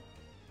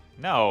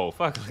 No,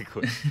 fuck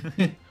Liquid.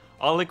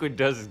 All Liquid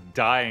does is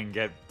die and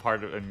get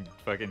part of and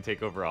fucking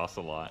take over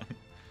Ocelot.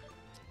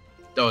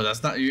 Oh,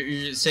 that's not.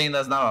 You're saying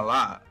that's not a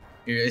lot.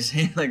 You're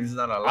saying like it's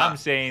not a lot. I'm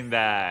saying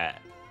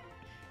that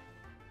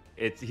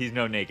he's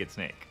no naked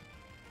snake.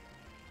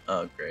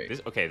 Oh, great.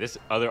 This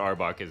other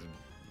Arbok is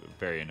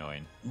very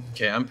annoying.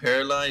 Okay, I'm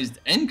paralyzed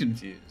and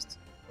confused.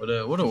 What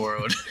a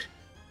world.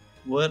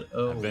 What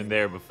a. I've been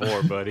there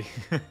before, buddy.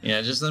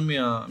 Yeah, just let me.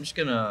 I'm just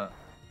gonna.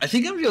 I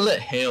think I'm gonna let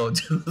Hail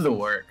do the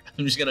work.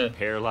 I'm just gonna.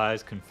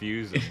 Paralyzed,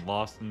 confused, and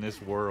lost in this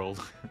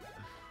world.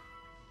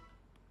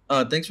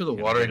 Thanks for the Can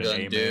I water get an gun,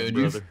 amen, dude.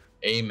 brother?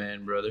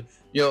 Amen, brother.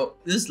 Yo,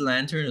 this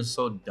lantern is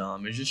so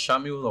dumb. It just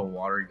shot me with a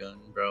water gun,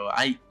 bro.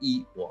 I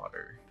eat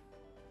water.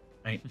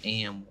 I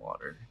am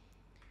water.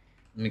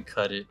 Let me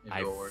cut it and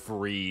I go work.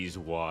 freeze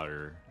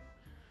water.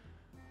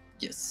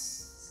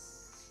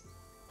 Yes.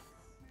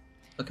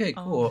 Okay,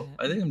 cool.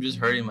 I think I'm just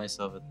hurting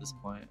myself at this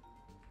point.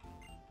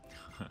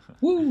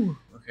 Woo.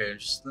 Okay,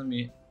 just let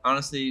me.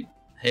 Honestly,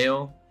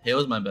 Hail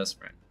is my best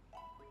friend.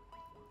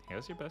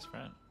 Hale's your best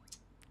friend.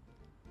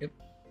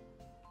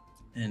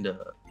 And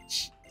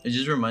it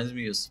just reminds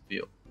me of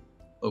Spiel,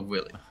 of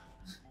Willie.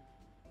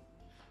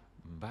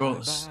 Bye Bro,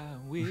 bye,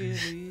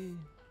 Willie.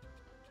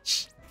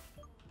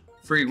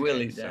 Free Okay,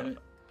 Willie, so damn it.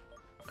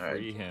 Alright.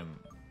 Free him.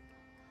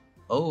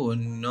 Oh, a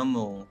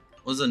Numel.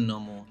 What's a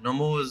Numel?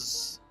 Numel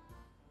was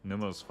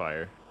Nemo's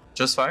fire.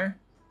 just fire?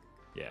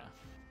 Yeah.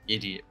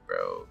 Idiot,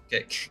 bro.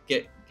 Get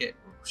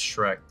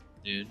Shrek,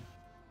 dude.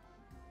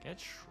 Get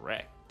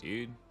Shrek,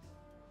 dude.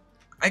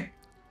 I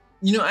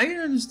can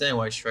understand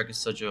why Shrek is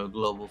such a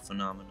global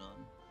phenomenon.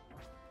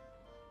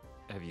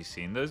 Have you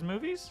seen those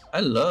movies? I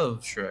love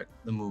Shrek,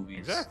 the movies.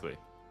 Exactly.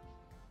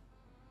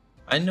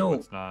 I know.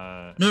 It's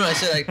not. No, I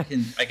said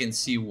I can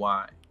see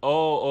why.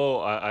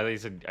 I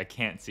said I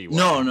can't see why.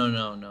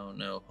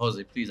 No.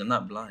 Jose, please, I'm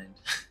not blind.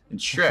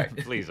 It's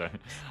Shrek. Please, I'm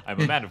a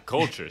man of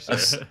culture, sir.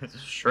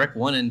 Shrek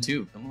 1 and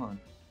 2, come on.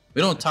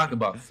 We don't talk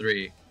about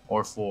 3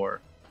 or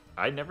 4.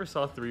 I never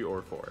saw 3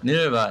 or 4,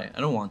 Neither have I.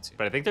 I don't want to.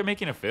 but I think they're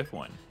making a 5th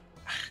one.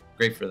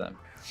 Great for them.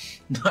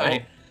 Oh.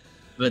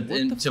 But What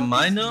the to fuck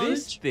my is this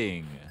knowledge,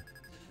 thing,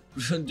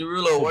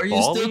 Derulo, why are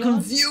you still Cobalion?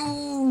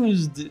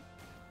 confused?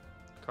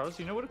 Carlos,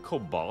 you know what a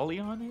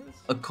Cobalion is?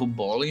 A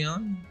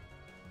Cobalion?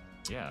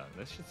 Yeah,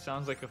 that shit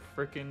sounds like a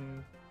freaking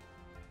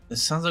It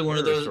sounds like one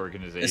of terrorist those.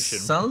 organization. It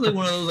sounds like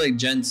one of those like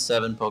Gen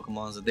 7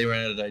 Pokemons that they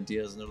ran out of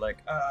ideas and they're like,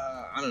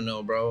 I don't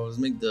know, bro. Let's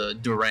make the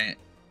Durant.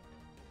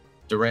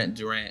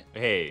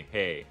 Hey.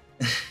 Hey.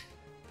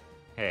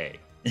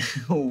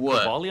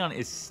 What? Cobalion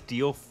is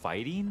steel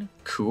fighting?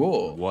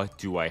 Cool. What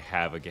do I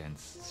have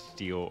against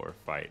steel or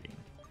fighting?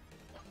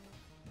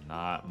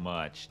 Not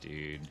much,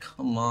 dude.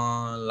 Come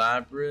on,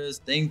 Lapras.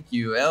 Thank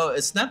you.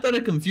 It snapped out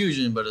of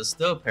confusion, but it's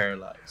still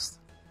paralyzed.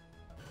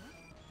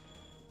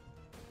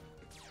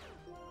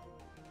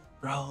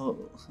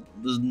 Bro,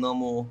 this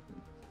normal.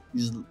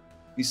 He's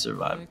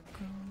survived.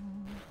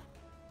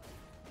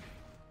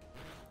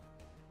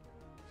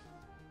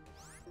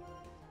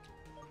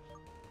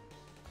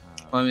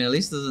 I mean, at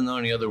least doesn't know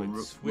any other Would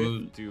moves.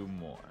 Swift do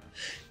more?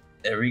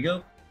 There we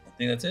go. I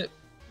think that's it.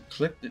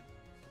 Clicked it.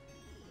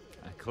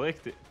 I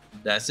clicked it.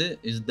 That's it.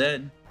 It's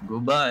dead.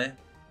 Goodbye.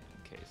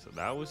 Okay, so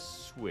that was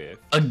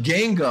Swift. A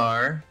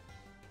Gengar.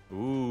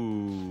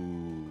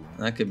 Ooh.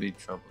 That could be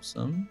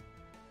troublesome.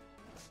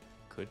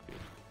 Could be.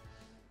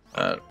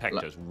 Peck Peck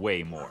does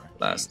way more.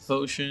 Last Jeez.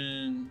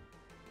 potion.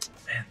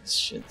 Man, this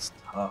shit's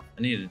tough.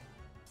 I need to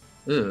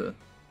Ugh.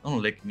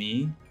 Don't lick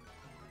me.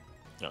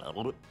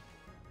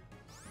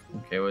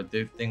 Okay, what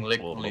the thing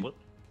lick only.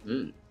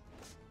 Ugh.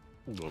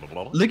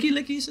 Licky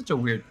Licky is such a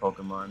weird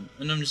Pokemon,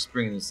 and I'm just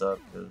bringing this up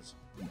because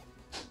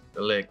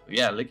the lick.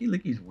 Yeah, Licky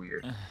Licky's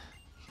weird.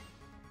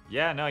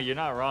 Yeah, no, you're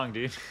not wrong,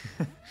 dude.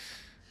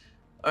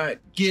 All right,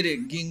 get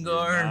it, You're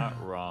Gengar.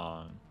 not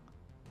wrong.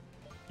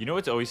 You know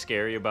what's always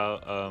scary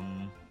about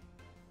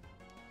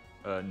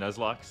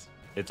Nuzlocks?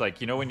 It's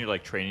like, you know when you're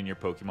like training your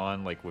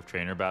Pokemon like with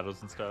trainer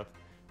battles and stuff,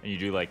 and you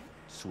do like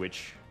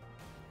switch,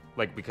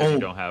 like because you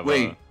don't have.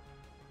 Wait.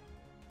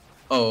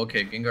 Oh,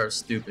 okay. Gengar's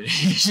stupid.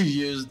 He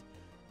used.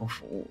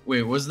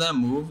 Wait, was that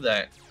move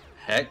that?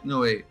 Heck,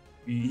 no wait.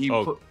 He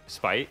put.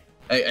 Spite.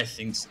 I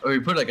think so. Or he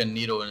put like a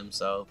needle in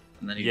himself,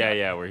 and then he.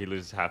 Yeah, where he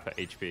loses half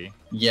HP.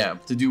 Yeah,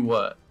 to do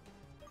what?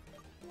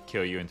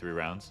 Kill you in 3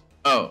 rounds.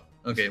 Oh,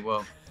 okay.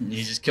 Well,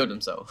 he just killed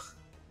himself.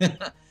 All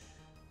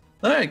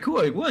right,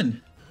 cool. I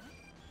won.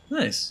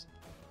 Nice.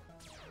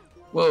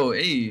 Whoa,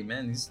 hey,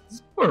 man, these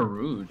people are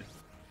rude.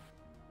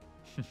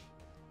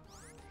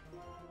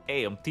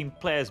 Hey, I'm Team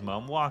Plasma.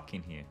 I'm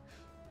walking here.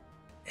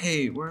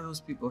 Hey, where are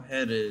those people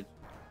headed?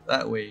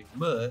 That way,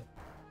 but.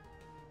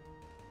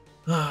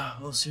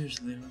 Oh,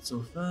 seriously, not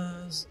so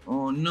fast.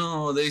 Oh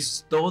no, they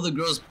stole the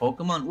girl's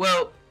Pokemon.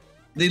 Well,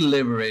 they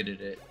liberated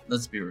it.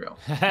 Let's be real.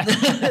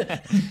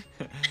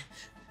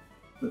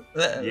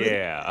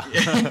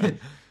 Yeah.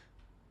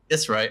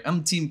 That's right.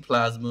 I'm Team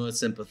Plasma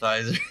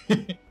sympathizer.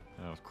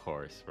 Of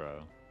course,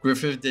 bro.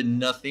 Griffith did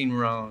nothing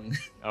wrong.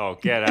 Oh,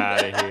 get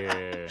out of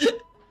here.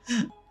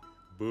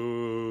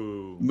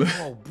 Boo.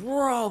 Oh,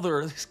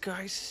 brother, this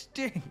guy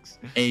stinks.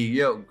 Hey,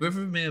 yo,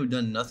 Griffith may have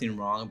done nothing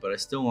wrong, but I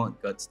still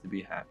want Guts to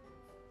be happy.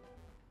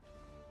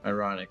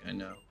 Ironic, I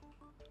know.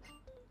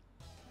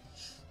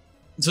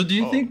 So do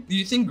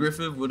you think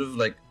Griffith would have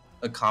like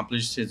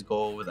accomplished his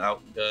goal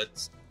without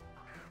Guts?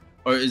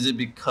 Or is it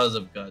because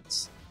of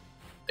Guts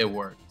it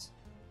worked?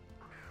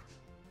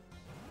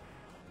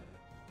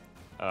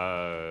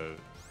 I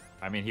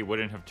mean, he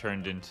wouldn't have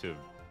turned into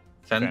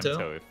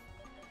Femto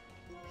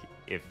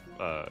if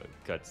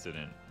Guts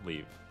didn't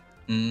leave.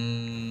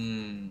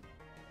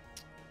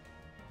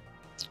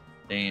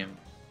 Damn.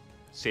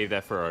 Save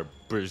that for our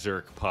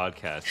Berserk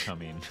podcast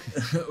coming.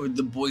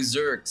 The boys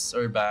Zerks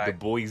are back. The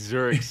boy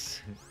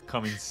Zerks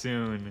coming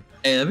soon.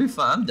 Hey, that'd be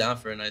fun. I'm down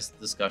for a nice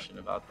discussion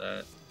about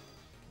that.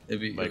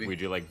 We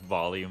do like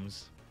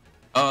volumes.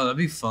 Oh, that'd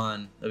be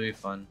fun. That'd be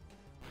fun.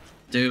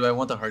 Dude, I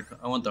want the hard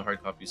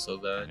copy so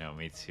bad. I know,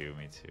 me too.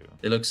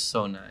 They look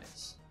so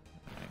nice.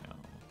 I know.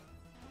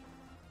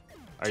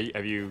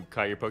 Have you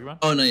caught your Pokemon?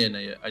 Oh no,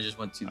 yeah. I just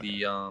went to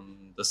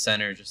the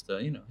center just to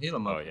heal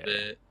them up a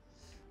bit.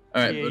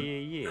 All right,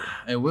 Yeah.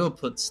 I will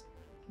put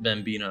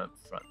Bambina up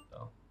front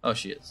though. Oh,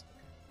 she is.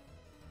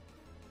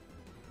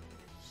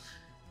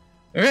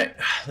 All right,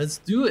 let's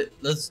do it.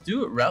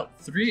 Route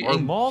 3.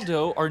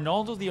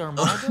 Arnaldo the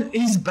Armado?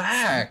 He's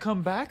back.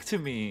 Come back to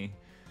me.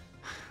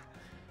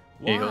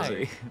 Hey, Why?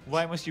 Jose.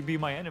 Why must you be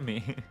my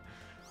enemy?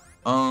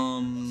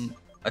 A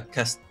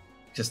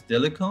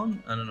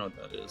Castellicone? I don't know what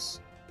that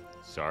is.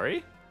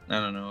 Sorry? I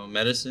don't know.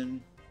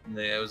 Medicine.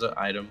 It was an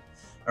item.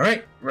 All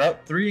right, Route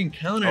 3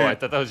 encounter. Oh, I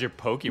thought that was your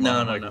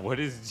Pokemon. No. What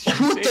is?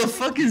 What the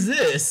fuck is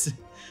this?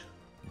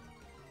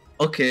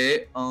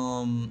 Okay,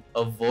 a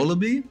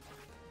Volibee.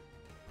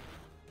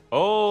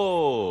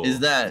 Oh, Is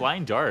that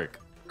Flying Dark?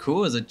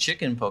 cool? As a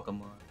chicken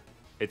Pokemon.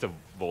 It's a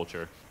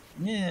vulture.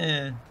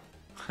 Yeah.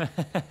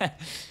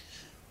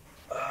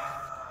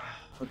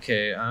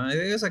 Okay, I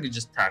guess I could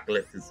just tackle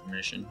it through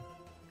submission.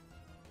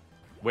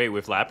 Wait,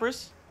 with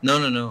Lapras?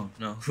 No,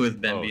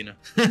 with Bambina.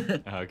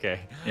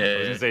 Okay. Yeah, I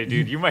was gonna say,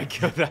 dude, you might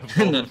kill that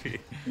Volibee.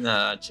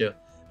 Nah, chill.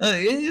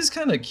 It's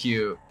kind of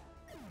cute.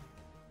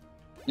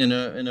 In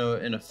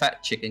a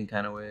fat chicken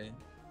kind of way.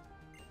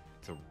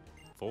 It's a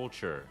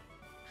vulture.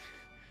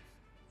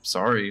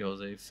 Sorry,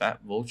 Jose. Fat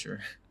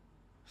vulture.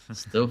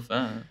 Still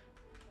fat.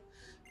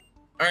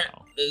 All right,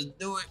 Wow. let's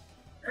do it.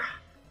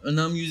 And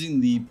I'm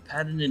using the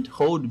patented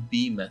hold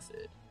B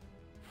method.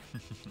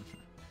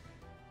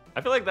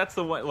 I feel like that's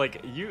the one.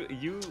 Like you.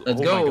 Let's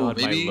oh go, my god,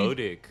 baby. my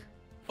Lodic.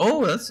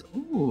 Oh, that's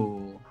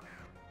ooh.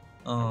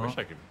 I wish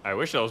I could. I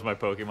wish that was my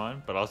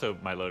Pokemon, but also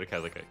my Lodic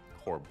has like a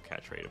horrible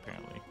catch rate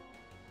apparently.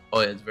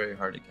 Oh yeah, it's very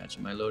hard to catch a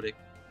Milotic,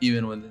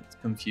 even when it's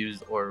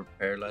confused or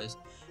paralyzed.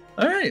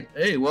 All right,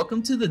 hey,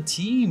 welcome to the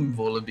team,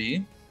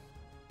 Volibee.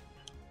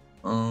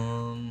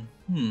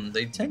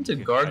 They tend to I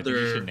guard think their.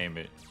 You should name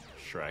it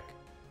Shrek.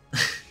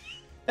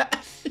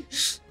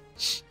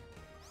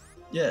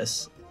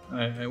 Yes,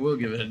 I will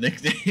give it a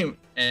nickname,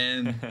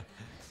 and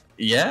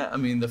yeah, I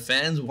mean the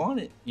fans want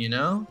it, you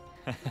know.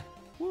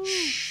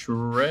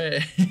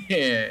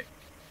 Shrek.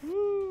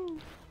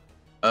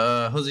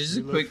 Jose,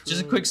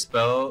 just a quick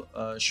spell.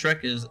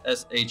 Shrek is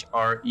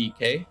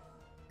Shrek.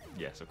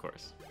 Yes, of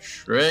course.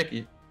 Shrek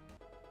it.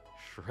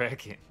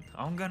 Shrek it.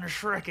 I'm gonna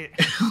Shrek it.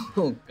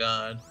 Oh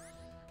God.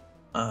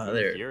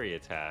 There. Fury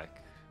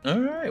attack. All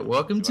right,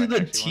 welcome Do to I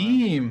the actually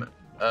team,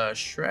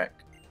 Shrek.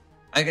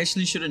 I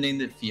actually should have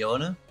named it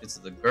Fiona. It's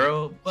the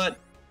girl, but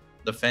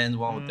The fans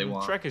want what they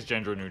want. Shrek is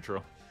gender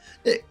neutral.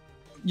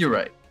 You're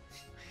right.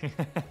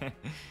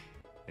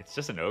 It's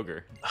just an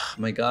ogre. Oh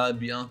my God,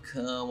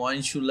 Bianca, why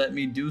didn't you let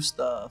me do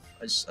stuff?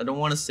 I don't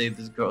want to save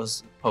this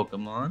girl's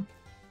Pokemon.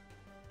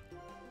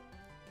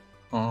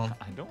 I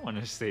don't want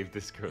to save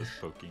this girl's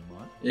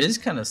Pokemon. It is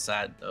kind of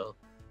sad though.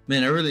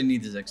 Man, I really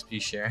need this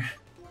XP share.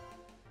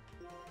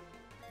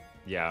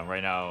 Yeah,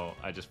 right now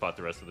I just bought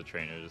the rest of the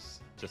trainers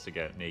just to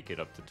get Naked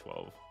up to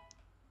 12.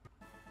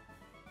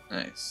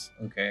 Nice.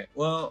 Okay.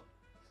 Well,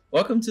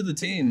 welcome to the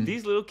team.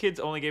 These little kids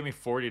only gave me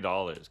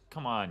 $40.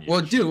 Come on, you.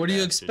 Well, dude, what do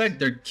you bastards. expect?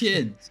 They're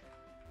kids.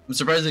 I'm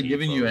surprised they're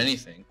giving you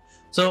anything.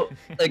 So,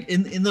 like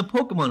in the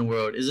Pokemon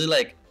world, is it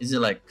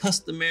like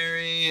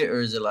customary or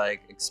is it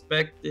like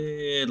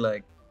expected?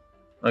 Like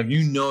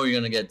you know you're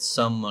gonna get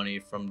some money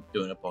from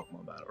doing a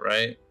Pokemon battle,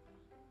 right?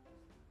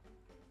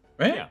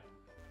 Right? Yeah.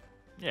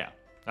 Yeah.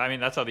 I mean,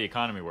 that's how the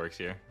economy works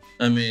here.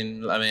 I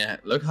mean,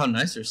 look how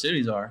nice their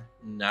cities are.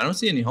 I don't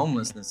see any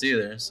homelessness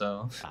either.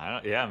 So.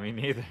 Yeah, me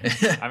neither.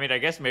 I mean, I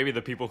guess maybe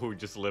the people who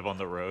just live on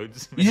the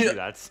roads. Maybe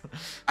that's.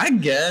 I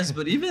guess,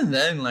 but even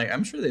then, like,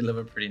 I'm sure they live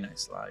a pretty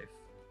nice life.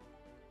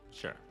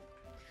 Sure.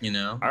 You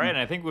know. All right, and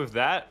I think with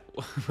that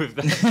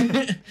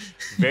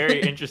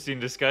very interesting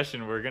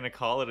discussion, we're gonna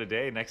call it a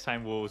day. Next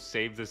time we'll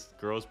save this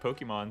girl's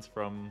Pokemons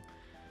from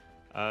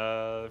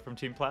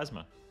Team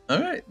Plasma. All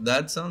right,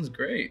 that sounds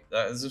great.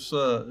 This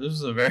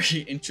was a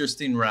very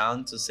interesting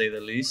round to say the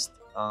least.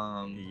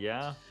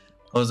 Yeah.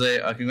 Jose,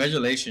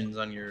 congratulations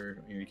on your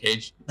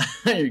cage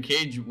your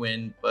cage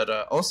win, but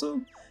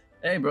also,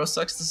 hey, bro,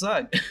 sucks to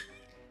suck.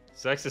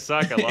 Sucks to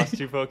suck. I lost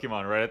 2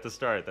 Pokemon right at the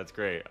start. That's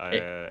great.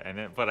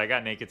 But I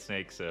got Naked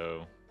Snake,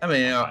 so I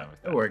mean,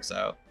 it works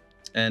out,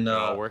 and it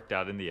all worked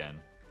out in the end.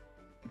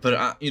 But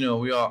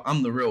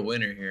I'm the real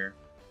winner here.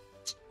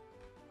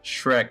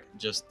 Shrek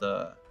just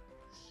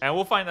And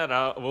we'll find that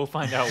out. We'll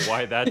find out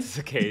why that's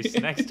the case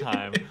next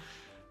time.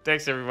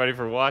 Thanks everybody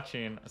for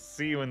watching.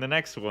 See you in the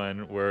next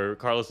one, where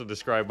Carlos will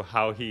describe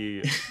how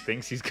he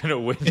thinks he's gonna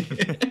win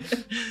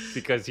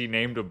because he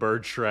named a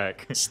bird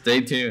Shrek.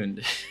 Stay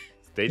tuned.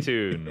 Stay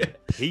tuned.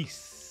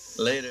 Peace.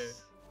 Later.